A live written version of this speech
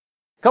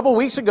A couple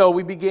weeks ago,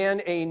 we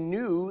began a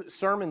new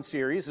sermon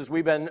series as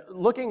we've been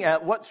looking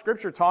at what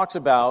Scripture talks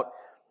about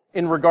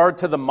in regard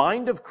to the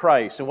mind of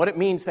Christ and what it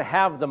means to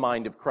have the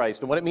mind of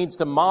Christ and what it means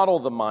to model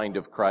the mind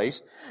of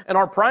Christ. And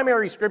our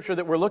primary Scripture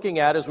that we're looking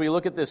at as we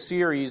look at this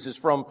series is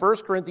from 1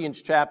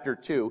 Corinthians chapter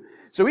 2.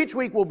 So each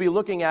week we'll be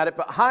looking at it,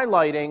 but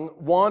highlighting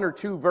one or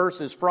two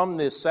verses from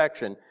this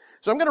section.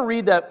 So I'm going to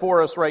read that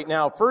for us right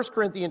now. 1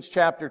 Corinthians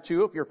chapter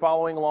 2, if you're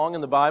following along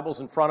in the Bibles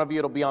in front of you,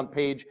 it'll be on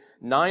page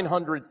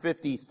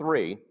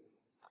 953.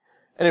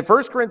 And in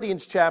 1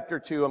 Corinthians chapter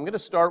 2, I'm going to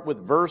start with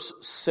verse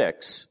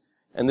 6,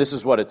 and this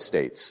is what it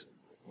states.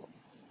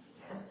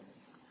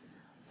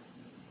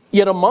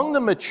 Yet among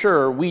the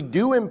mature we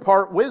do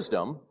impart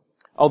wisdom,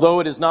 although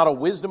it is not a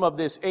wisdom of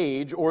this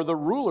age or the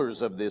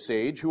rulers of this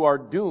age who are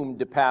doomed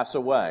to pass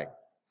away.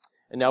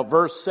 And now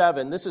verse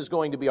 7, this is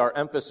going to be our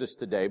emphasis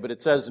today, but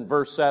it says in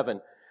verse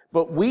 7,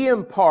 but we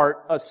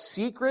impart a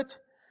secret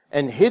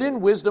and hidden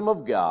wisdom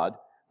of God,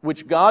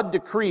 which God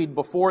decreed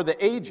before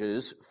the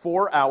ages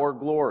for our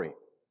glory.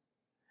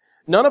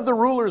 None of the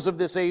rulers of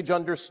this age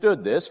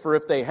understood this, for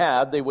if they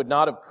had, they would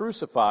not have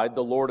crucified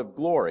the Lord of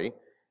glory.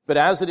 But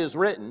as it is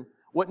written,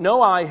 what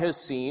no eye has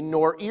seen,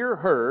 nor ear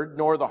heard,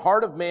 nor the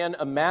heart of man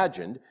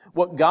imagined,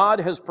 what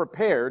God has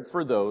prepared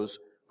for those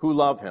who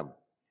love Him.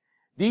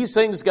 These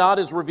things God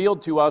has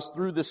revealed to us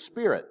through the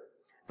Spirit.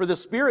 For the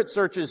Spirit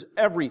searches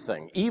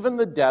everything, even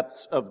the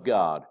depths of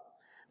God.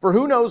 For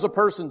who knows a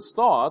person's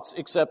thoughts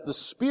except the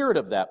spirit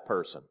of that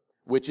person,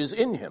 which is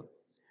in him?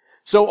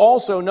 So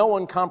also no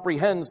one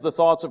comprehends the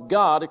thoughts of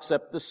God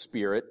except the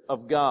Spirit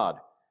of God.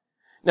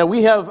 Now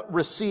we have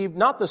received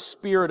not the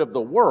spirit of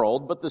the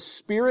world, but the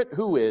Spirit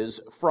who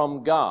is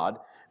from God,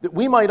 that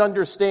we might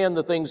understand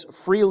the things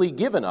freely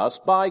given us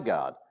by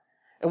God.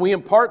 And we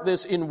impart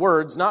this in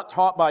words not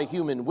taught by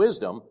human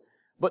wisdom,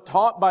 but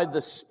taught by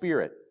the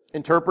Spirit,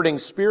 interpreting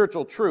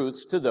spiritual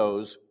truths to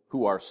those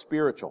who are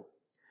spiritual.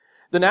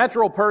 The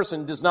natural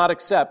person does not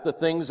accept the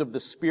things of the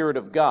Spirit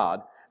of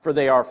God, for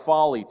they are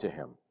folly to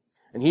him.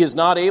 And he is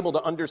not able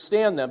to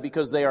understand them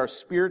because they are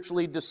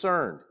spiritually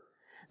discerned.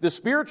 The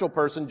spiritual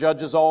person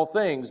judges all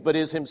things, but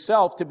is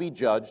himself to be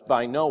judged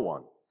by no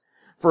one.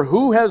 For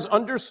who has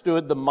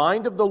understood the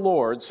mind of the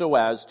Lord so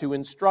as to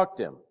instruct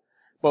him?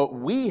 But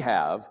we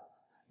have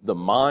the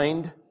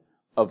mind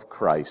of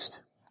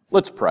Christ.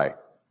 Let's pray.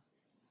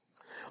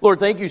 Lord,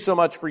 thank you so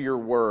much for your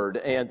word,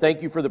 and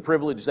thank you for the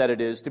privilege that it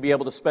is to be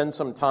able to spend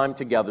some time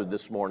together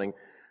this morning,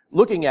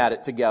 looking at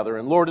it together.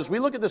 And Lord, as we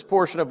look at this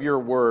portion of your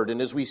word,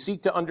 and as we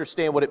seek to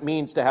understand what it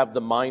means to have the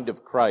mind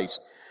of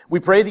Christ, we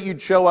pray that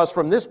you'd show us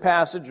from this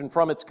passage and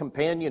from its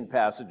companion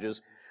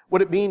passages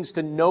what it means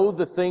to know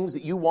the things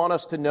that you want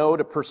us to know,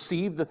 to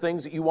perceive the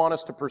things that you want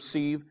us to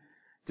perceive,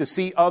 to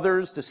see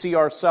others, to see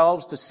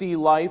ourselves, to see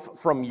life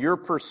from your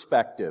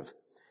perspective.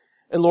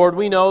 And Lord,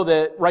 we know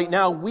that right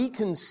now we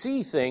can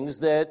see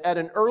things that at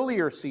an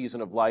earlier season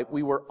of life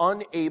we were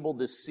unable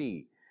to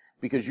see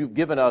because you've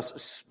given us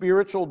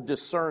spiritual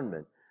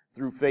discernment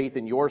through faith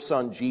in your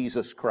Son,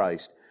 Jesus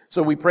Christ.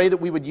 So we pray that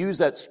we would use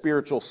that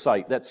spiritual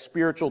sight, that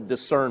spiritual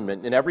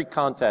discernment in every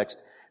context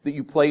that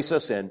you place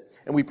us in.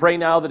 And we pray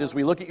now that as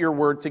we look at your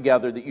word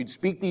together, that you'd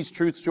speak these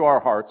truths to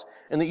our hearts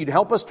and that you'd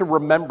help us to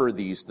remember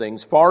these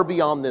things far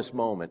beyond this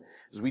moment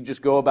as we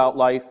just go about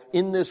life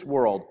in this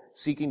world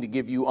seeking to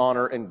give you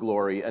honor and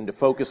glory and to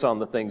focus on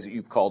the things that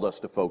you've called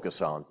us to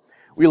focus on.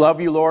 We love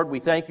you, Lord.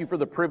 We thank you for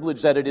the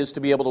privilege that it is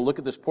to be able to look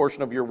at this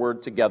portion of your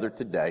word together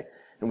today.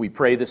 And we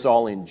pray this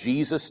all in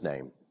Jesus'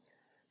 name.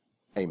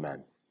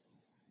 Amen.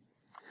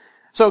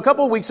 So a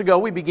couple of weeks ago,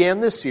 we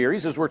began this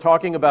series as we're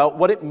talking about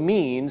what it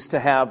means to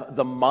have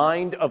the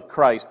mind of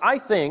Christ. I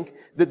think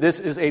that this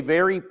is a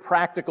very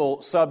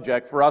practical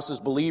subject for us as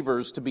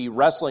believers to be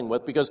wrestling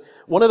with because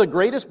one of the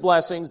greatest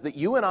blessings that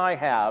you and I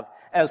have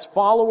as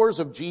followers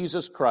of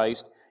Jesus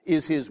Christ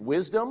is His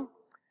wisdom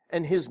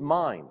and His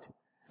mind.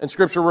 And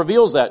Scripture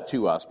reveals that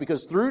to us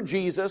because through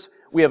Jesus,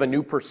 we have a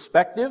new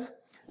perspective,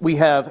 we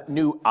have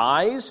new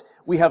eyes,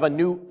 we have a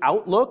new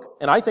outlook,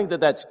 and I think that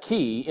that's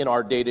key in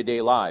our day-to-day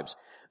lives.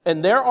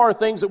 And there are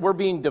things that we're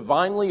being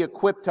divinely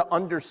equipped to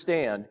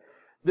understand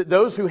that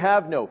those who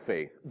have no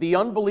faith, the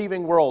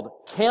unbelieving world,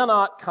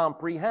 cannot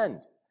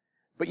comprehend.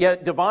 But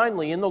yet,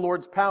 divinely, in the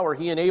Lord's power,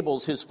 He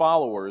enables His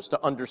followers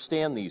to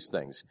understand these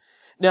things.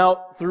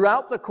 Now,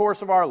 throughout the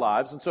course of our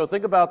lives, and so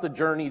think about the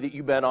journey that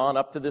you've been on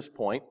up to this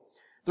point,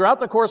 throughout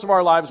the course of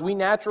our lives, we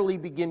naturally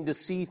begin to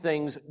see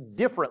things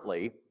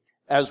differently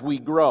as we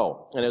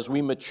grow and as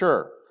we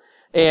mature.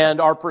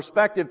 And our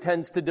perspective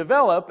tends to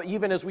develop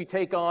even as we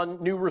take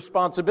on new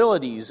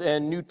responsibilities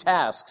and new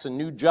tasks and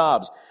new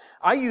jobs.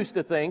 I used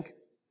to think,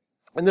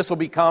 and this will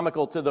be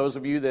comical to those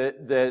of you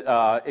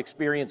that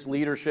experience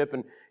leadership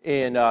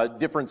in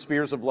different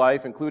spheres of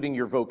life, including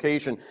your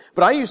vocation,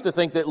 but I used to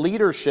think that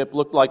leadership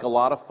looked like a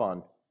lot of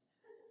fun.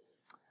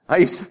 I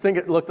used to think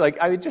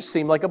it just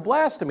seemed like a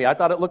blast to me. I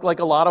thought it looked like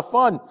a lot of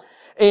fun.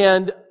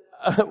 And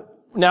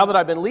now that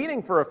I've been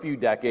leading for a few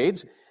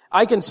decades,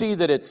 I can see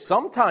that it's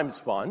sometimes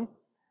fun,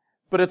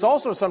 but it's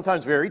also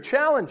sometimes very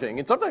challenging,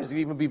 and sometimes it can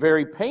even be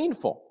very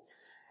painful.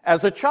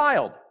 As a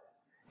child,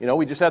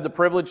 We just had the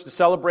privilege to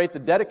celebrate the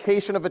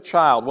dedication of a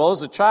child. Well,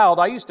 as a child,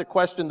 I used to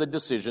question the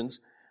decisions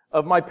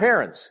of my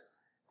parents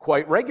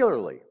quite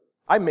regularly.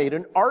 I made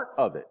an art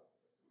of it.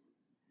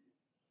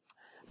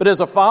 But as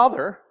a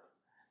father,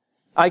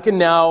 I can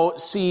now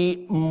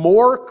see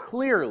more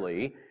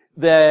clearly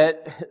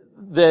that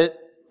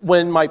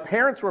when my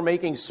parents were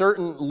making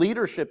certain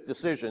leadership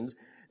decisions,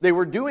 they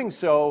were doing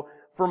so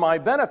for my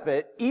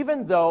benefit,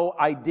 even though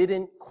I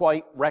didn't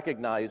quite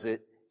recognize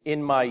it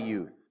in my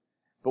youth.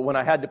 But when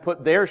I had to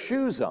put their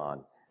shoes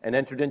on and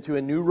entered into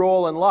a new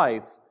role in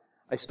life,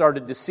 I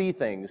started to see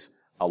things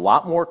a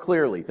lot more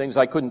clearly, things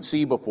I couldn't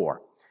see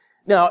before.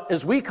 Now,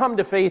 as we come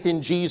to faith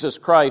in Jesus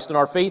Christ and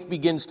our faith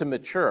begins to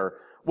mature,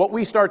 what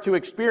we start to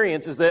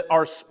experience is that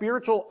our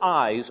spiritual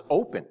eyes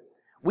open.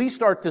 We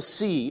start to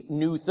see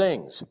new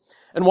things.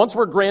 And once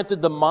we're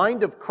granted the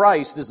mind of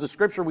Christ, as the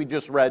scripture we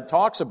just read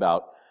talks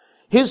about,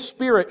 His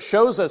Spirit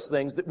shows us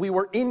things that we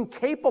were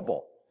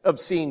incapable of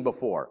seeing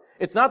before.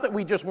 It's not that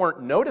we just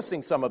weren't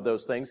noticing some of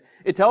those things.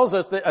 It tells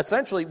us that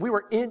essentially we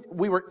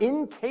were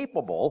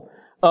incapable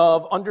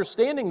of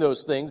understanding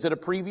those things at a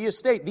previous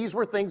state. These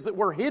were things that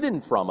were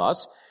hidden from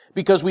us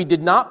because we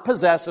did not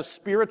possess a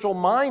spiritual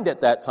mind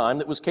at that time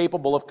that was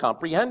capable of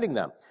comprehending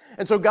them.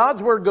 And so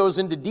God's Word goes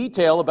into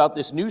detail about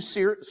this new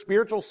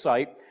spiritual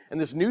sight and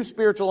this new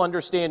spiritual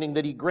understanding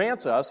that He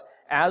grants us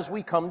as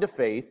we come to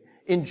faith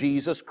in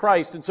Jesus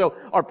Christ. And so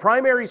our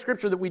primary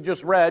scripture that we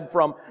just read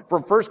from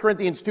 1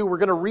 Corinthians 2, we're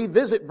going to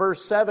revisit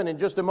verse 7 in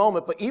just a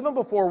moment. But even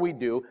before we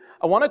do,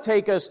 I want to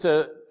take us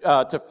to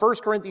 1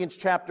 Corinthians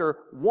chapter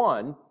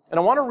 1, and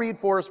I want to read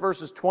for us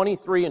verses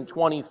 23 and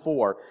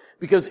 24,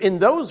 because in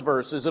those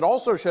verses, it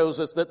also shows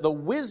us that the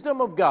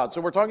wisdom of God,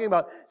 so we're talking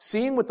about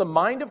seeing with the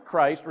mind of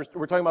Christ,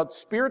 we're talking about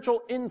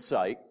spiritual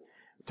insight,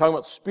 we're talking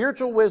about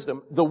spiritual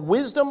wisdom. The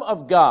wisdom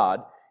of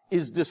God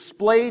is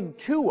displayed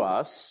to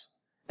us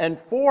and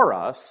for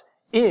us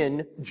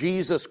in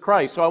Jesus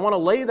Christ. So I want to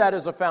lay that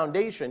as a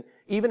foundation,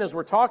 even as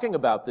we're talking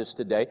about this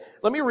today.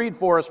 Let me read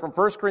for us from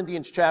 1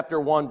 Corinthians chapter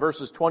 1,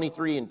 verses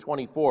 23 and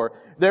 24.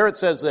 There it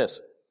says this,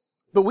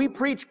 "But we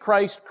preach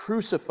Christ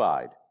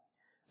crucified,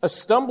 a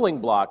stumbling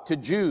block to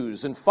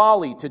Jews and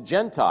folly to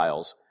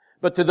Gentiles,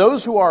 but to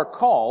those who are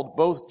called,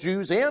 both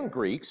Jews and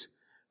Greeks,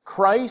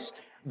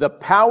 Christ, the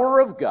power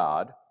of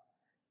God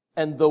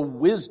and the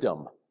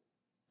wisdom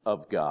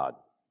of God."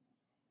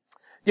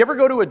 Do you ever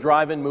go to a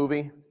drive-in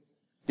movie? Do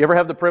you ever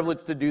have the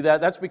privilege to do that?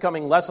 That's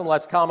becoming less and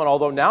less common,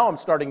 although now I'm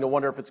starting to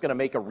wonder if it's going to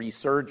make a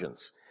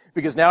resurgence.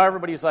 Because now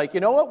everybody's like, you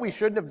know what we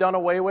shouldn't have done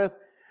away with?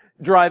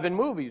 Drive-in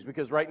movies,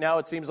 because right now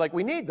it seems like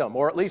we need them,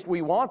 or at least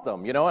we want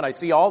them, and I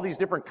see all these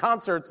different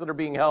concerts that are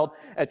being held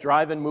at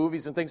drive-in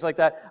movies and things like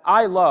that.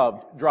 I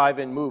loved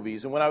drive-in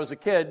movies, and when I was a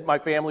kid, my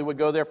family would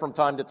go there from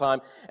time to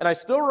time, and I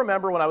still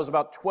remember when I was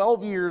about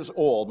 12 years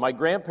old, my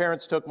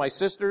grandparents took my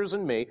sisters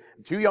and me,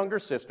 two younger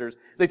sisters,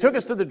 they took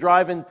us to the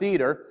drive-in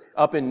theater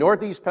up in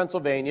Northeast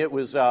Pennsylvania. It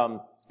was in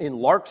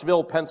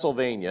Larksville,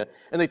 Pennsylvania,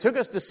 and they took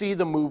us to see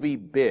the movie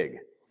Big.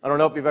 I don't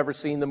know if you've ever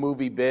seen the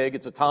movie Big.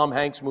 It's a Tom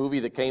Hanks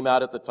movie that came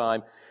out at the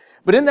time.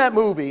 But in that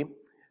movie,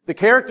 the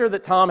character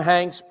that Tom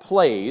Hanks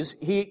plays,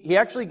 he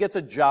actually gets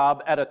a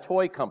job at a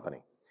toy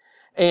company.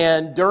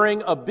 And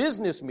during a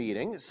business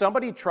meeting,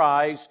 somebody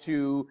tries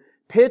to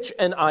pitch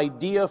an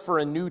idea for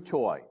a new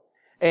toy.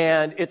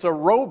 And it's a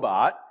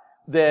robot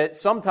that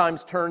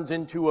sometimes turns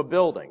into a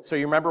building. So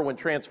you remember when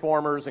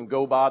Transformers and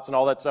GoBots and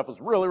all that stuff was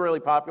really,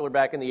 really popular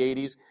back in the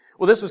 80s?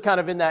 Well, this was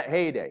kind of in that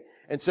heyday.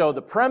 And so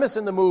the premise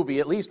in the movie,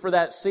 at least for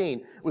that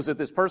scene, was that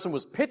this person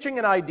was pitching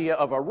an idea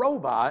of a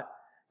robot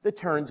that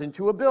turns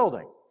into a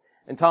building.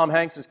 And Tom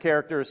Hanks'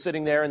 character is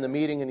sitting there in the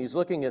meeting and he's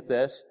looking at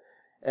this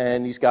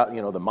and he's got,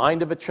 the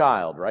mind of a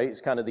child, right?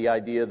 It's kind of the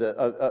idea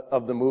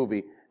of the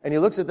movie. And he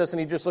looks at this and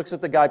he just looks at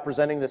the guy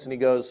presenting this and he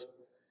goes,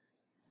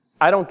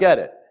 "I don't get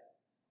it."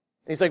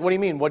 And he's like, "What do you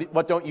mean?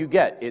 What don't you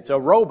get?" "It's a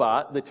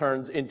robot that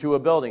turns into a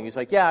building." He's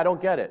like, "Yeah, I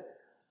don't get it.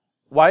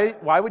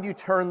 Why would you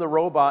turn the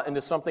robot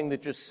into something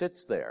that just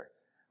sits there?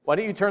 Why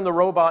don't you turn the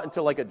robot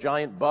into like a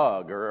giant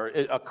bug or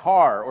a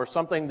car or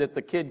something that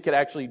the kid could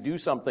actually do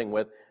something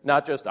with,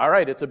 not just, all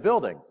right, it's a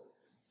building.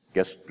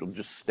 Guess we'll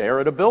just stare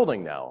at a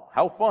building now.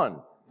 How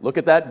fun. Look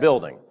at that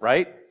building,"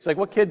 right? It's like,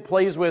 what kid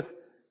plays with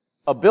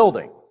a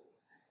building?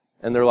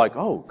 And they're like,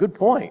 "Oh, good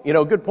point.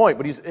 Good point."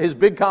 But his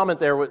big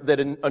comment there that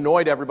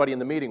annoyed everybody in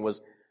the meeting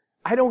was,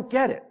 "I don't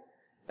get it."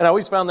 And I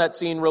always found that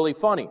scene really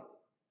funny.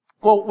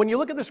 Well, when you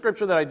look at the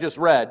scripture that I just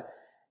read,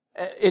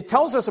 it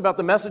tells us about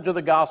the message of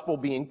the gospel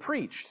being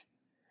preached.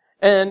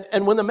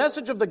 And when the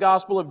message of the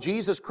gospel of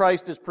Jesus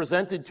Christ is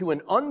presented to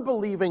an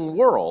unbelieving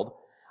world,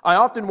 I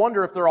often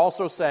wonder if they're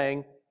also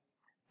saying,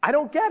 "I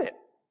don't get it.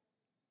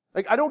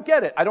 I don't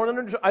get it. I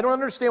don't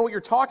understand what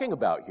you're talking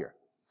about here."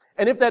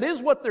 And if that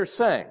is what they're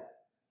saying,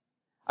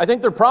 I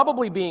think they're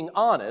probably being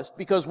honest,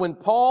 because when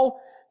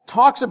Paul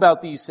talks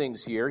about these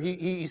things here,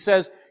 he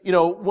says,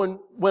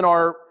 when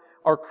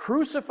our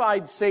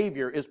crucified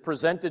Savior is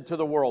presented to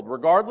the world,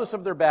 regardless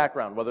of their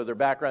background, whether their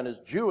background is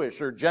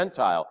Jewish or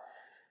Gentile,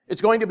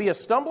 it's going to be a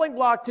stumbling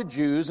block to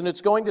Jews and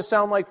it's going to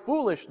sound like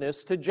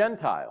foolishness to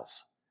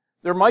Gentiles.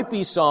 There might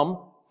be some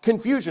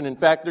confusion. In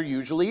fact, there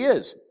usually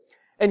is.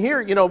 And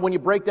here, when you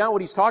break down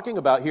what he's talking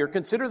about here,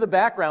 consider the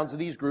backgrounds of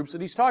these groups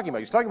that he's talking about.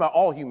 He's talking about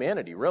all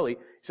humanity, really.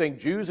 He's saying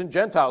Jews and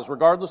Gentiles,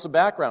 regardless of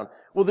background.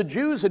 Well, the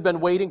Jews had been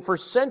waiting for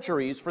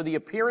centuries for the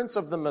appearance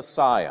of the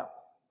Messiah.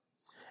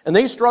 And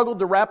they struggled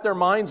to wrap their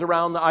minds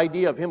around the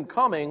idea of him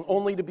coming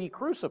only to be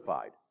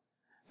crucified.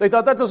 They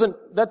thought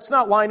that's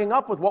not lining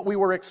up with what we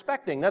were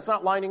expecting. That's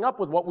not lining up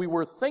with what we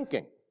were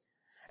thinking.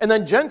 And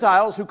then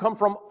Gentiles who come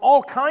from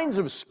all kinds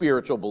of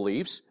spiritual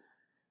beliefs,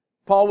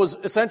 Paul was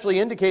essentially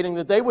indicating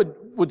that they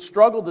would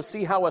struggle to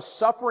see how a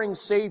suffering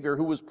Savior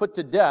who was put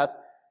to death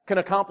can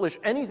accomplish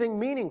anything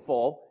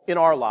meaningful in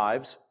our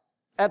lives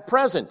at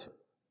present.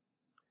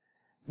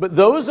 But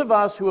those of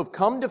us who have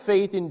come to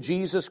faith in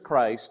Jesus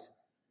Christ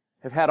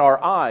have had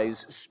our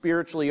eyes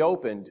spiritually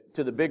opened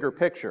to the bigger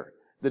picture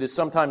that is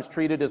sometimes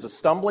treated as a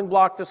stumbling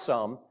block to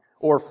some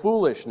or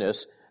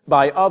foolishness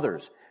by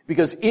others.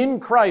 Because in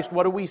Christ,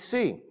 what do we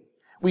see?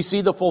 We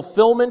see the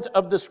fulfillment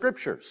of the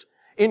Scriptures.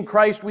 In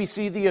Christ, we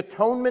see the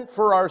atonement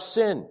for our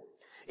sin.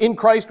 In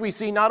Christ, we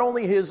see not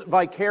only his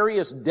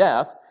vicarious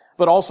death,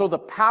 but also the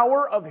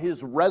power of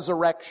his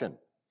resurrection.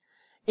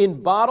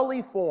 In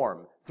bodily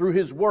form, through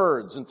his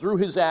words and through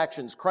his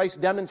actions, Christ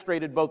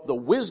demonstrated both the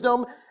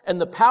wisdom and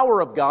the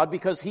power of God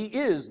because he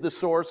is the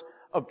source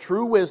of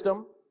true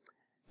wisdom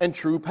and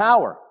true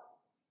power.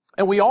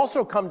 And we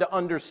also come to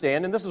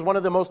understand, and this is one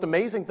of the most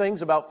amazing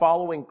things about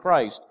following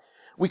Christ,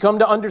 we come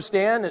to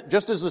understand,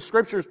 just as the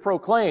Scriptures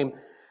proclaim,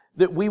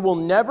 that we will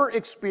never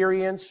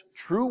experience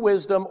true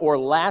wisdom or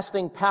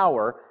lasting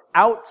power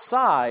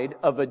outside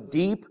of a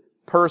deep,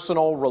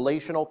 personal,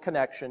 relational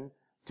connection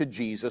to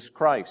Jesus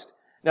Christ.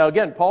 Now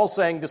again, Paul's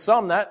saying to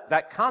some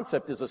that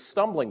concept is a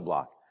stumbling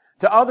block.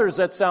 To others,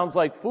 that sounds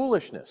like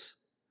foolishness.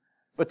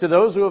 But to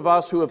those of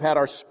us who have had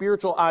our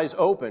spiritual eyes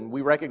open,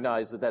 we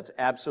recognize that that's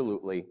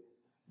absolutely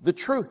the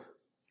truth.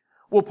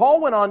 Well,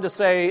 Paul went on to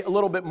say a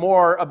little bit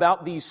more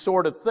about these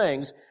sort of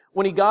things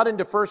when he got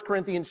into 1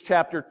 Corinthians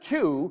chapter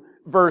 2,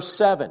 verse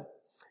 7.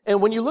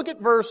 And when you look at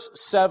verse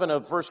 7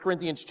 of 1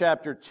 Corinthians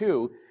chapter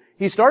 2,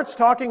 he starts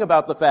talking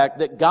about the fact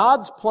that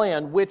God's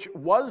plan, which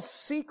was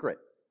secret,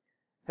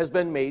 has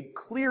been made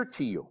clear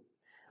to you.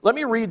 Let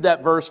me read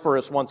that verse for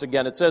us once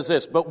again. It says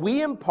this, "But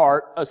we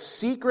impart a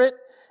secret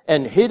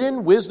and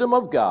hidden wisdom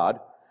of God,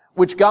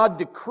 which God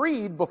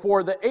decreed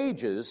before the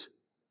ages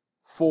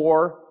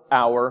for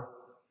our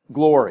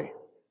glory."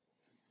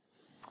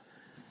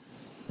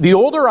 The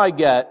older I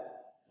get,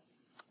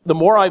 the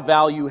more I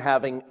value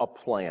having a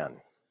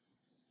plan.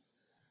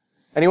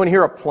 Anyone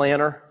here a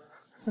planner?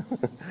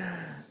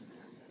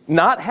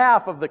 Not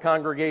half of the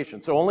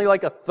congregation. So only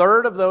like a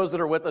third of those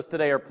that are with us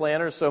today are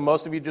planners. So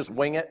most of you just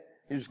wing it.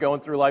 You're just going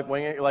through life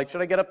winging it. You're like,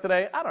 should I get up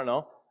today? I don't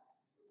know.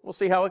 We'll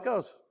see how it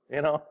goes,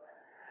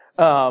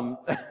 I'm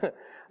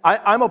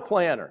a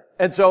planner.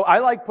 And so I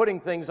like putting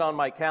things on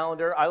my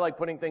calendar. I like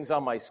putting things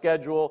on my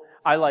schedule.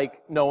 I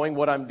like knowing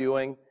what I'm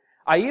doing.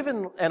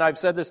 And I've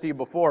said this to you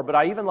before, but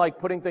I even like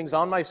putting things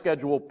on my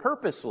schedule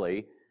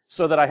purposely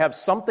so that I have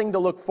something to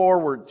look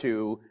forward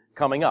to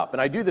coming up.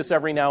 And I do this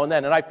every now and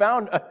then. And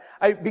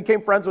I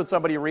became friends with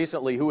somebody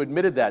recently who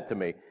admitted that to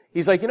me.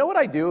 He's like, you know what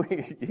I do?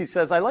 He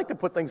says, I like to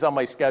put things on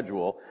my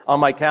schedule, on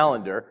my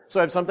calendar, so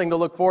I have something to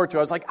look forward to. I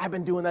was like, I've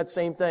been doing that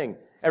same thing.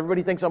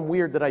 Everybody thinks I'm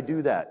weird that I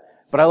do that,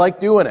 but I like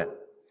doing it.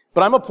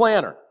 But I'm a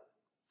planner.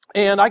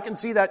 And I can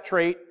see that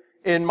trait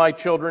in my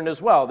children as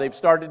well. They've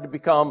started to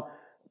become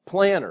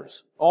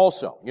planners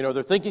also.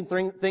 They're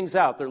thinking things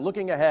out. They're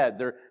looking ahead.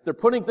 They're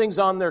putting things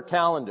on their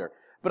calendar.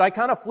 But I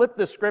kind of flipped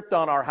the script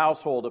on our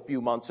household a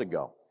few months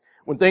ago.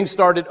 When things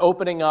started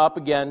opening up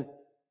again,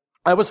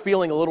 I was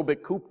feeling a little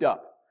bit cooped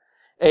up.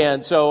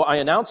 And so I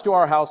announced to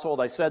our household,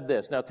 I said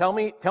this, now tell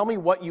me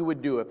what you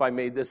would do if I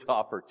made this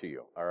offer to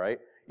you, all right?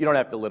 You don't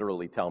have to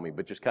literally tell me,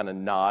 but just kind of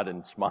nod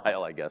and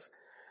smile, I guess.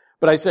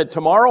 But I said,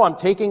 tomorrow I'm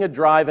taking a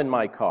drive in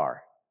my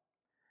car.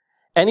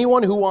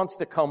 Anyone who wants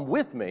to come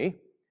with me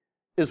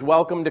is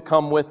welcome to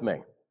come with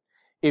me.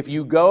 If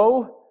you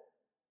go,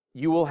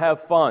 you will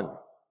have fun.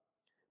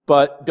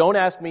 But don't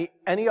ask me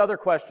any other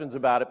questions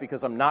about it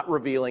because I'm not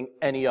revealing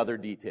any other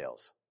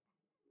details.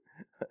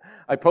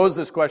 I posed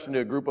this question to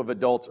a group of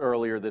adults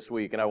earlier this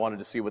week, and I wanted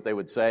to see what they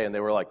would say, and they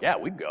were like, yeah,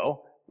 we'd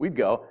go.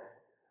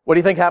 What do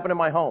you think happened in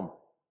my home?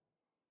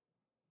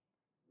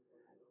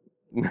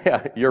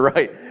 Yeah, you're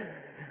right.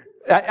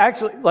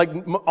 Actually,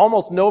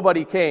 almost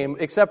nobody came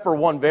except for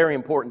one very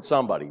important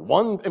somebody.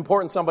 One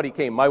important somebody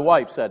came. My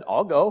wife said,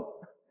 I'll go.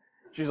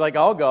 She's like,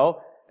 I'll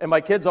go. And my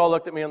kids all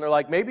looked at me and they're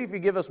like, maybe if you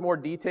give us more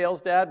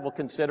details, Dad, we'll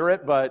consider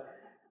it.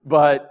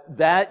 But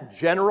that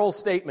general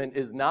statement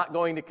is not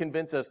going to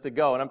convince us to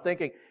go. And I'm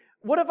thinking,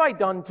 what have I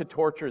done to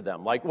torture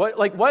them?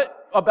 What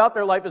about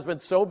their life has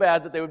been so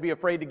bad that they would be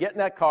afraid to get in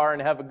that car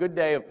and have a good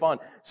day of fun?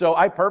 So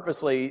I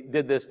purposely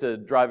did this to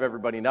drive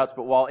everybody nuts.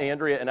 But while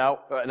Andrea and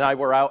I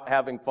were out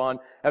having fun,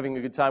 having a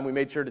good time, we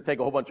made sure to take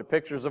a whole bunch of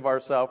pictures of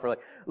ourselves. We're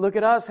like, look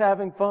at us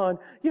having fun.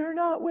 You're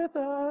not with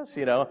us,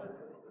 To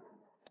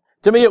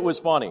me, it was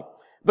funny.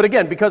 But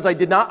again, because I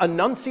did not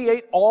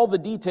enunciate all the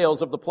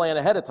details of the plan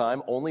ahead of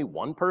time, only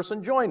one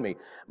person joined me,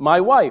 my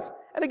wife.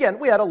 And again,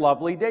 we had a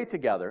lovely day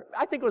together.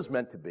 I think it was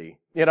meant to be.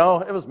 It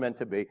was meant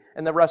to be.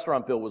 And the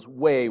restaurant bill was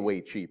way,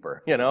 way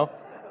cheaper, But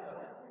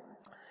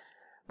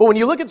when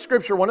you look at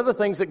Scripture, one of the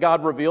things that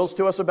God reveals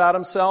to us about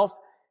Himself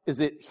is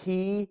that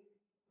He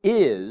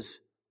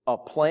is a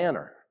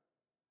planner.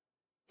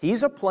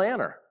 He's a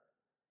planner.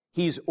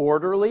 He's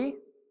orderly,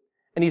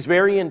 and He's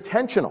very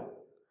intentional.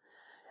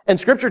 And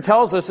Scripture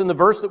tells us in the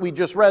verse that we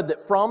just read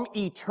that from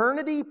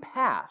eternity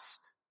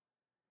past,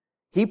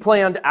 He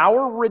planned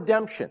our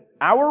redemption,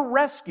 our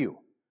rescue,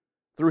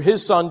 through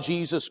His Son,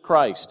 Jesus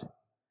Christ.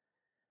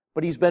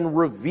 But He's been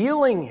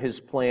revealing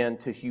His plan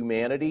to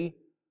humanity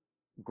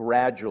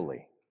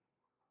gradually,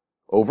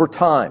 over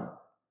time,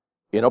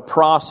 in a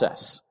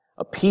process,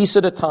 a piece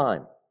at a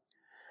time.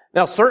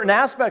 Now, certain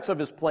aspects of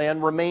His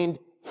plan remained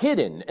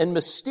hidden and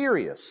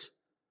mysterious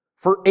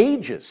for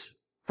ages.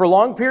 For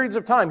long periods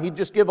of time, He'd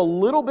just give a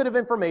little bit of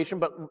information,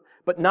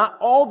 but not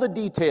all the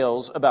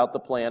details about the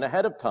plan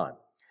ahead of time.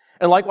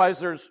 And likewise,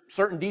 there's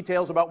certain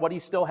details about what He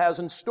still has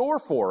in store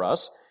for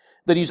us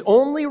that He's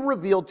only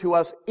revealed to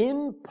us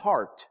in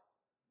part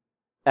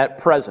at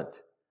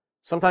present.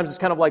 Sometimes it's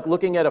kind of like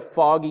looking at a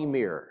foggy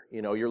mirror.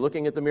 You're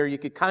looking at the mirror, you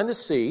could kind of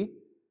see,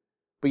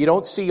 but you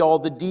don't see all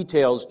the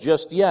details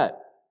just yet.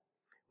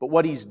 But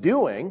what He's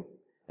doing,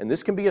 and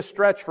this can be a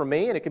stretch for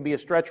me, and it can be a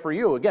stretch for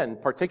you, again,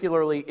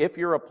 particularly if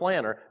you're a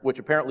planner, which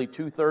apparently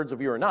 2/3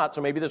 of you are not,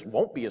 so maybe this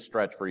won't be a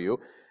stretch for you.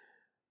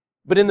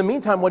 But in the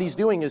meantime, what He's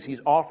doing is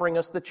He's offering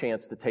us the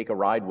chance to take a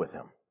ride with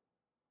Him.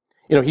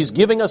 He's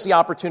giving us the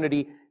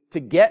opportunity to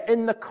get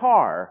in the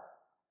car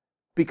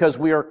because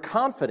we are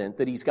confident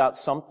that He's got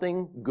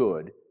something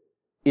good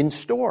in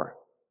store.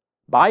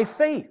 By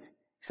faith.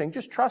 He's saying,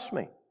 just trust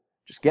me.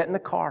 Just get in the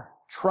car.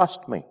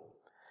 Trust me.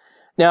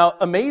 Now,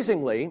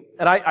 amazingly,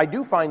 and I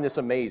do find this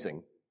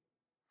amazing,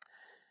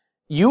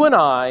 you and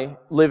I,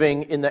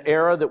 living in the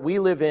era that we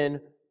live in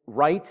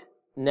right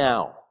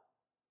now,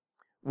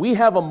 we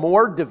have a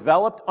more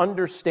developed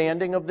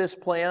understanding of this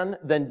plan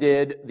than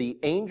did the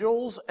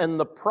angels and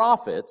the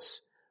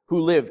prophets who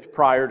lived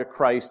prior to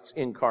Christ's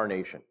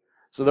incarnation.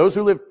 So those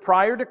who lived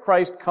prior to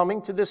Christ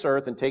coming to this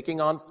earth and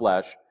taking on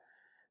flesh,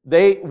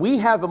 we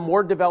have a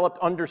more developed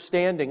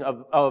understanding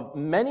of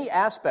many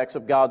aspects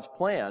of God's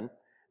plan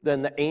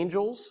than the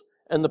angels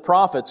and the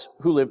prophets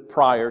who lived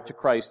prior to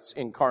Christ's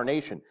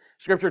incarnation.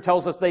 Scripture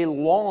tells us they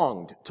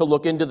longed to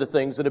look into the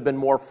things that have been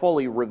more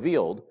fully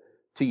revealed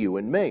to you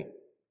and me.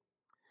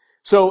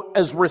 So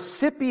as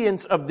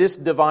recipients of this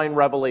divine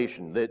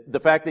revelation, the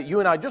fact that you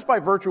and I, just by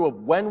virtue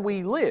of when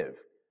we live,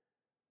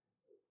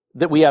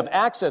 that we have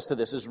access to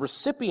this, as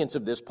recipients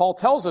of this, Paul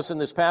tells us in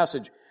this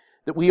passage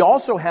that we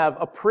also have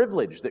a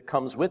privilege that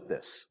comes with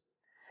this.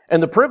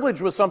 And the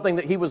privilege was something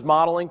that he was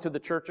modeling to the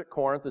church at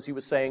Corinth as he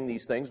was saying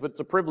these things, but it's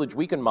a privilege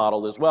we can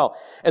model as well.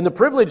 And the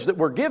privilege that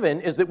we're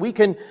given is that we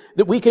can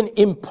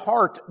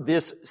impart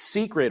this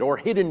secret or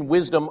hidden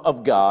wisdom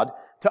of God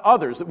to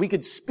others, that we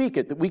could speak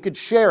it, that we could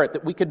share it,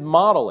 that we could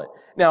model it.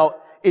 Now,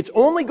 it's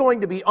only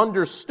going to be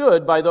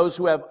understood by those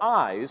who have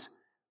eyes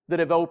that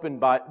have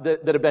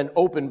been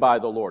opened by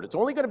the Lord. It's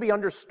only going to be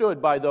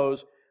understood by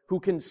those who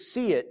can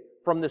see it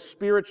from the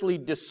spiritually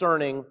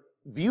discerning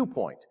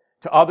viewpoint.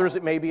 To others,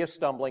 it may be a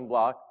stumbling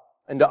block,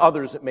 and to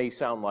others, it may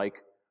sound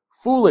like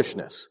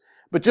foolishness.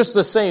 But just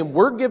the same,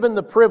 we're given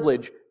the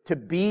privilege to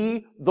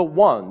be the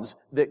ones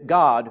that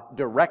God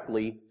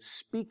directly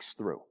speaks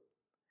through.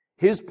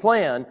 His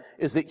plan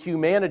is that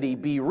humanity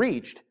be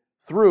reached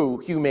through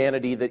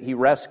humanity that He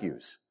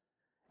rescues.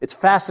 It's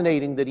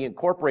fascinating that He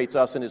incorporates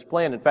us in His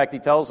plan. In fact, He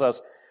tells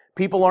us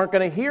people aren't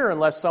going to hear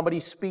unless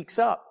somebody speaks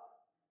up,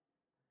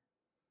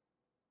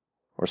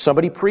 or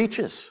somebody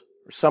preaches,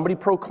 or somebody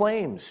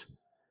proclaims.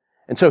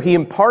 And so He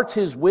imparts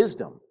His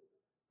wisdom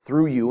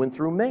through you and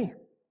through me.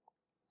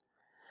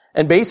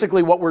 And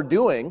basically what we're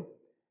doing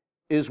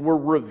is we're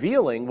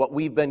revealing what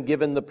we've been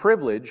given the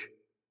privilege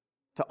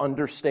to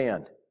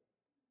understand.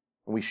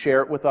 And we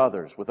share it with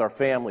others, with our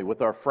family,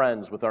 with our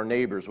friends, with our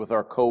neighbors, with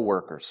our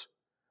co-workers.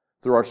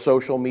 Through our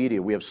social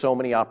media, we have so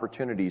many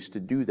opportunities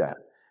to do that.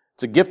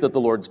 It's a gift that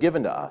the Lord's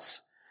given to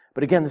us.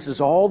 But again, this is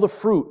all the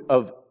fruit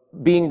of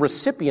being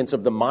recipients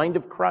of the mind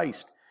of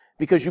Christ,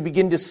 because you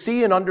begin to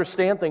see and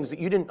understand things that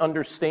you didn't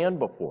understand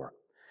before.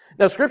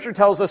 Now, Scripture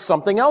tells us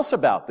something else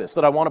about this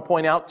that I want to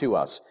point out to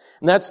us,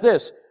 and that's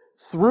this.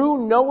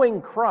 Through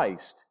knowing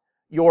Christ,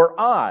 your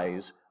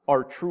eyes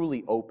are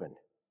truly opened.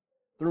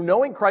 Through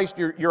knowing Christ,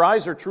 your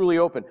eyes are truly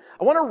open.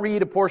 I want to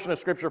read a portion of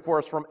Scripture for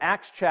us from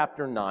Acts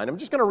chapter 9. I'm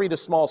just going to read a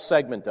small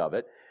segment of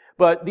it.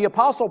 But the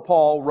Apostle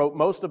Paul wrote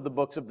most of the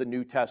books of the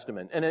New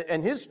Testament.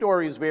 And his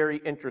story is very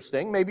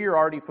interesting. Maybe you're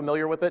already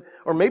familiar with it,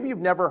 or maybe you've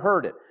never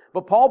heard it.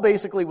 But Paul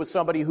basically was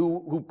somebody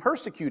who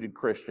persecuted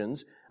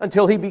Christians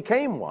until he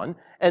became one,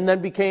 and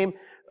then became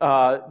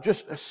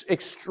just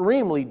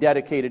extremely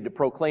dedicated to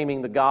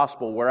proclaiming the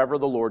gospel wherever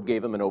the Lord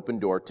gave him an open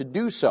door to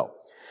do so.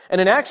 And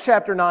in Acts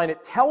chapter 9,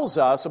 it tells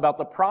us about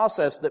the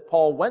process that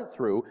Paul went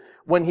through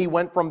when he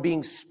went from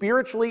being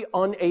spiritually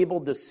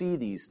unable to see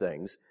these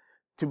things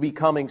to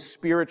becoming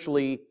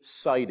spiritually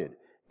sighted,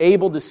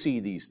 able to see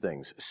these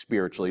things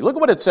spiritually. Look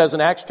at what it says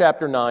in Acts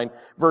chapter 9,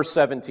 verse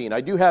 17.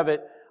 I do have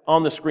it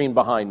on the screen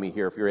behind me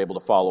here if you're able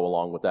to follow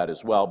along with that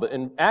as well. But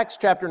in Acts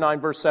chapter 9,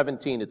 verse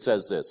 17, it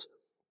says this.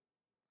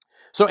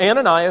 So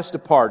Ananias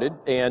departed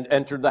and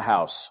entered the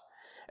house.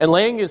 And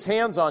laying his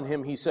hands on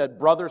him, he said,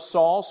 Brother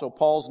Saul, so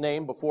Paul's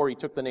name before he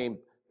took the name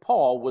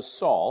Paul was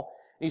Saul.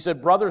 And he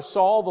said, Brother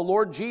Saul, the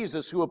Lord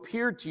Jesus, who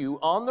appeared to you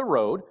on the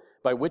road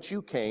by which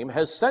you came,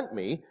 has sent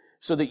me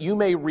so that you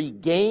may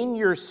regain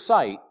your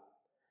sight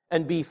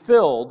and be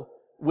filled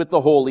with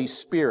the Holy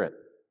Spirit.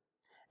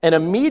 And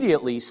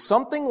immediately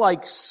something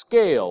like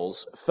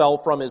scales fell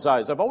from his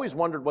eyes. I've always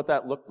wondered what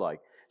that looked like.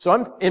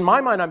 So in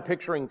my mind, I'm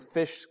picturing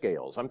fish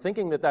scales. I'm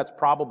thinking that that's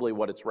probably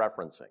what it's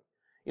referencing.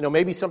 You know,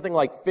 maybe something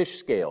like fish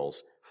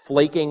scales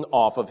flaking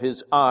off of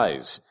his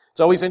eyes.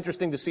 It's always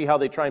interesting to see how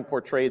they try and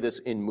portray this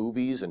in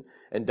movies and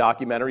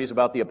documentaries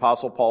about the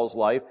Apostle Paul's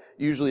life.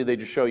 Usually they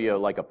just show you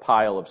like a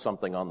pile of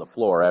something on the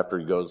floor after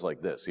he goes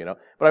like this, you know.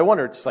 But I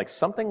wonder, it's like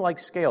something like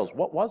scales.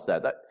 What was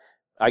that?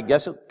 I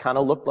guess it kind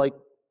of looked like,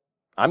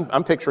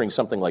 I'm picturing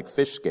something like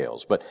fish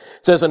scales. But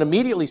it says, and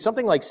immediately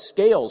something like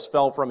scales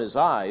fell from his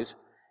eyes,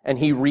 and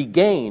he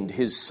regained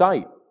his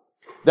sight.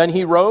 Then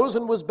he rose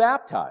and was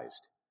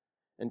baptized.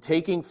 And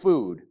taking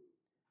food,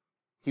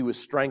 he was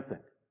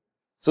strengthened.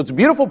 So it's a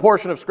beautiful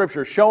portion of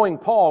Scripture showing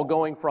Paul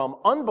going from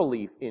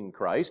unbelief in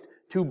Christ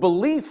to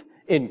belief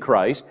in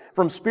Christ,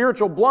 from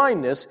spiritual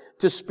blindness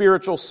to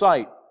spiritual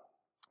sight.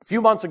 A few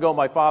months ago,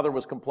 my father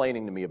was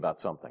complaining to me about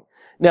something.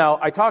 Now,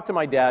 I talk to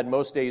my dad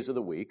most days of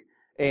the week,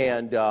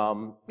 and,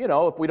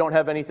 if we don't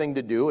have anything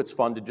to do, it's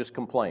fun to just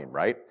complain,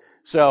 right?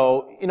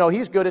 So,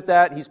 he's good at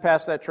that. He's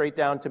passed that trait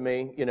down to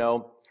me,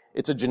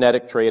 It's a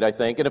genetic trait, I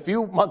think. And a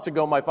few months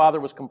ago, my father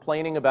was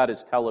complaining about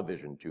his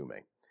television to me.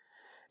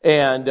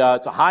 And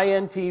it's a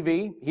high-end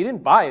TV. He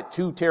didn't buy it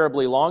too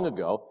terribly long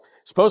ago.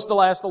 It's supposed to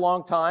last a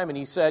long time. And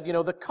he said,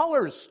 the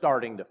color's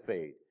starting to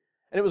fade.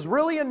 And it was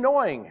really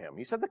annoying him.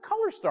 He said, the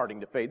color's starting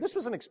to fade. This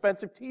was an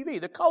expensive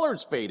TV. The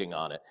color's fading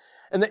on it.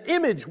 And the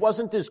image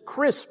wasn't as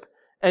crisp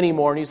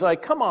anymore. And he's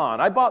like, come on,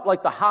 I bought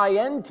like the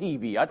high-end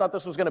TV. I thought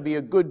this was going to be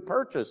a good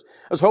purchase.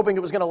 I was hoping it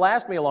was going to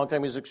last me a long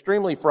time. He was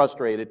extremely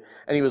frustrated,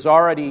 and he was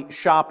already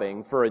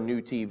shopping for a new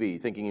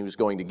TV, thinking he was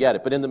going to get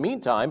it. But in the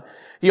meantime,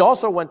 he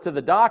also went to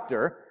the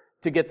doctor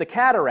to get the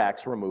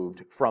cataracts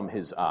removed from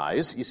his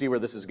eyes. You see where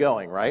this is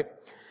going, right?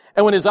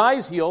 And when his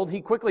eyes healed,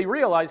 he quickly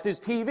realized his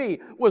TV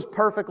was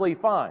perfectly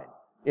fine.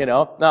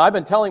 Now I've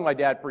been telling my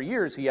dad for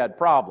years he had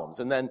problems,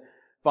 and then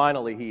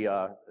finally,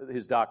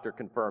 his doctor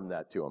confirmed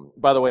that to him.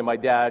 By the way, my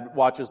dad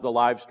watches the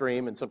live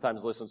stream and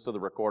sometimes listens to the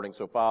recording.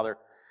 So, Father,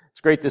 it's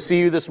great to see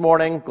you this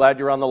morning. Glad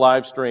you're on the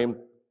live stream.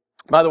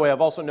 By the way,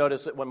 I've also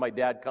noticed that when my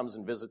dad comes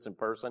and visits in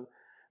person,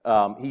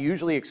 he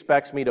usually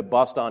expects me to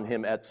bust on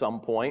him at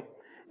some point.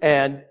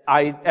 And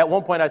at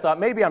one point, I thought,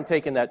 maybe I'm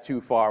taking that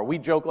too far. We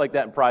joke like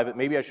that in private.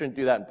 Maybe I shouldn't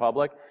do that in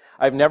public.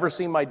 I've never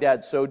seen my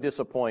dad so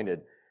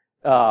disappointed.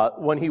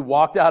 When he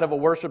walked out of a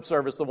worship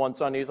service the one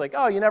Sunday, he's like,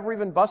 oh, you never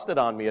even busted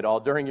on me at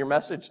all during your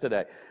message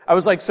today. I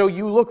was like, so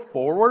you look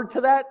forward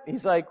to that?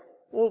 He's like,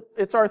 well,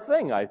 it's our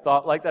thing. I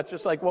thought like that's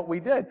just like what we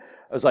did.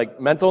 I was like,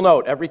 mental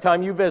note, every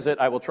time you visit,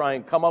 I will try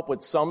and come up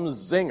with some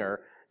zinger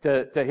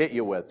to hit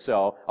you with.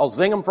 So I'll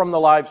zing him from the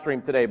live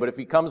stream today, but if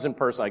he comes in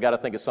person, I got to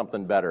think of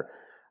something better.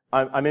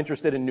 I'm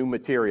interested in new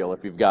material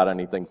if you've got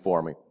anything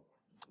for me.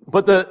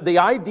 But the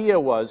idea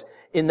was,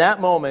 in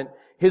that moment,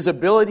 his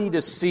ability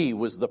to see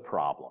was the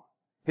problem.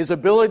 His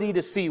ability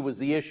to see was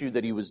the issue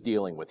that he was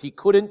dealing with. He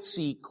couldn't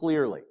see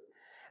clearly.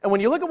 And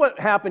when you look at what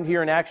happened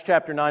here in Acts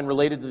chapter 9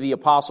 related to the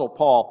Apostle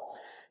Paul,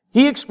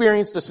 he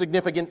experienced a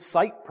significant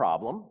sight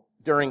problem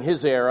during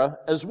his era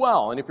as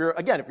well. And if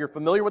you're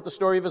familiar with the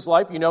story of his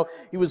life,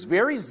 he was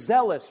very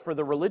zealous for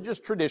the religious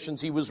traditions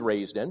he was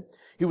raised in.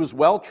 He was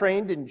well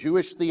trained in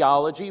Jewish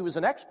theology. He was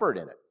an expert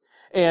in it.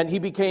 And he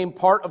became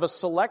part of a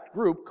select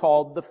group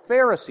called the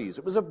Pharisees.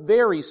 It was a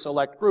very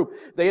select group.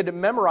 They had to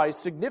memorize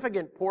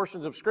significant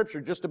portions of Scripture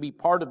just to be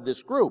part of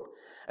this group.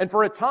 And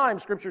for a time,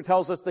 Scripture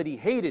tells us that he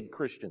hated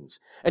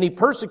Christians and he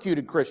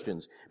persecuted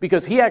Christians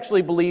because he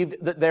actually believed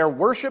that their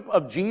worship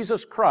of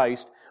Jesus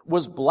Christ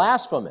was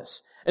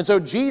blasphemous. And so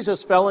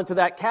Jesus fell into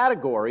that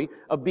category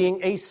of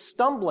being a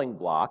stumbling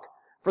block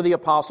for the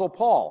Apostle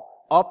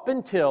Paul up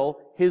until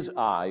his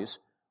eyes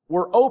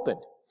were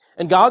opened.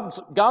 And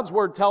God's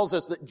Word tells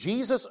us that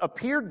Jesus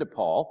appeared to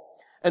Paul,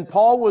 and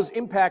Paul was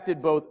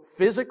impacted both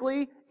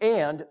physically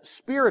and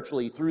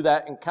spiritually through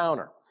that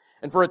encounter.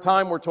 And for a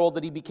time, we're told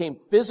that he became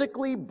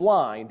physically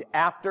blind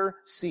after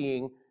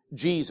seeing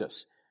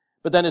Jesus.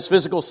 But then his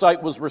physical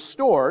sight was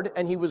restored,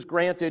 and he was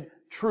granted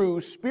true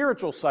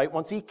spiritual sight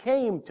once he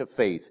came to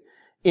faith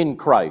in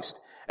Christ.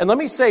 And let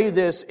me say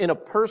this in a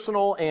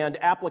personal and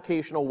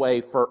applicational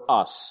way for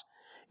us.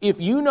 If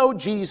you know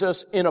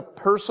Jesus in a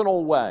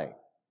personal way,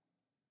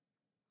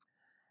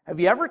 have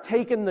you ever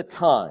taken the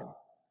time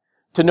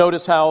to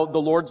notice how the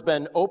Lord's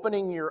been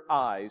opening your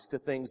eyes to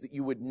things that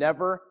you would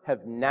never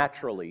have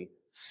naturally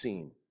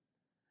seen.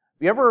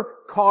 Have you ever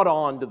caught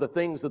on to the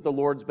things that the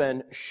Lord's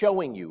been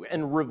showing you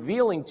and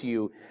revealing to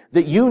you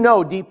that you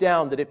know deep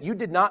down that if you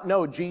did not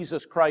know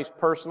Jesus Christ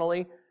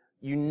personally,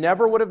 you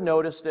never would have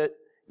noticed it,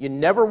 you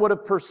never would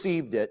have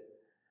perceived it,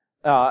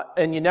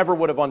 and you never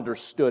would have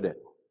understood it?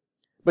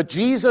 But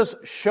Jesus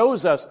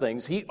shows us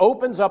things. He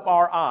opens up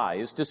our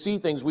eyes to see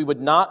things we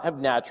would not have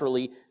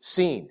naturally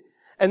seen.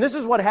 And this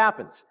is what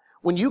happens.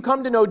 When you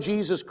come to know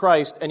Jesus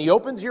Christ and He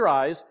opens your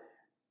eyes,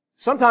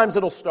 sometimes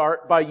it'll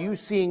start by you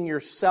seeing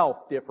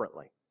yourself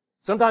differently.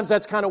 Sometimes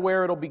that's kind of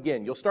where it'll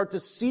begin. You'll start to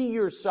see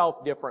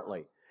yourself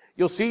differently.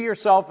 You'll see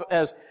yourself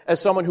as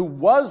someone who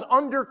was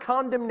under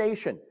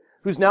condemnation,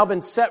 who's now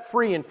been set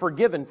free and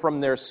forgiven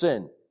from their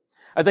sin.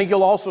 I think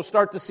you'll also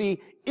start to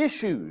see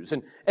issues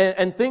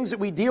and things that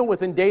we deal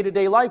with in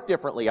day-to-day life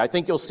differently. I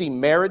think you'll see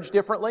marriage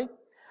differently.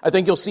 I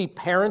think you'll see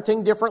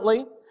parenting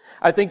differently.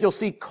 I think you'll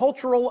see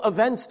cultural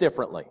events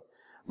differently.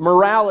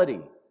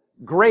 Morality,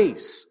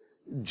 grace,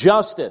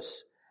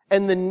 justice,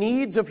 and the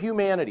needs of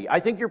humanity. I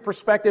think your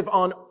perspective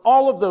on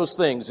all of those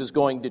things is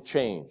going to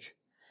change.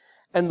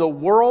 And the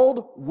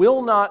world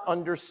will not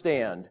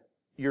understand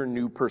your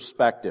new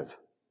perspective.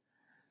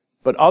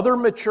 But other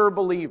mature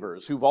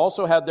believers who've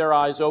also had their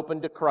eyes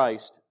opened to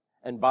Christ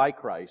and by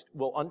Christ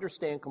will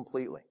understand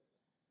completely.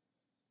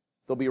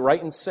 They'll be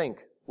right in sync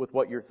with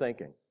what you're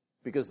thinking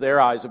because their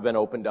eyes have been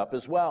opened up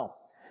as well.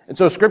 And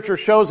so Scripture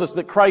shows us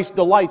that Christ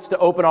delights to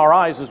open our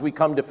eyes as we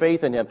come to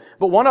faith in Him.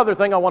 But one other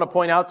thing I want to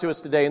point out to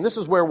us today, and this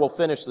is where we'll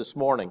finish this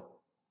morning.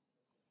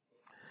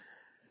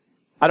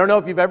 I don't know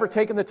if you've ever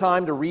taken the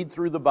time to read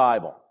through the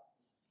Bible.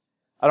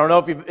 I don't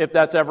know if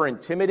that's ever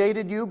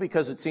intimidated you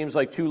because it seems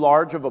like too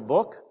large of a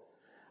book.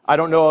 I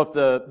don't know if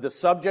the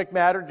subject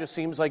matter just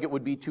seems like it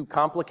would be too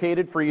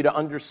complicated for you to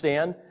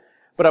understand.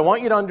 But I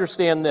want you to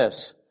understand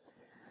this.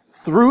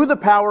 Through the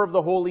power of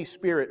the Holy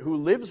Spirit who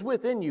lives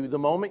within you the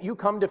moment you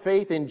come to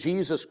faith in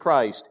Jesus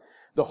Christ,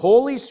 the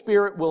Holy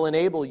Spirit will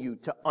enable you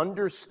to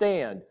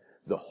understand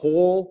the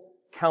whole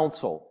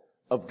counsel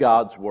of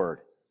God's Word.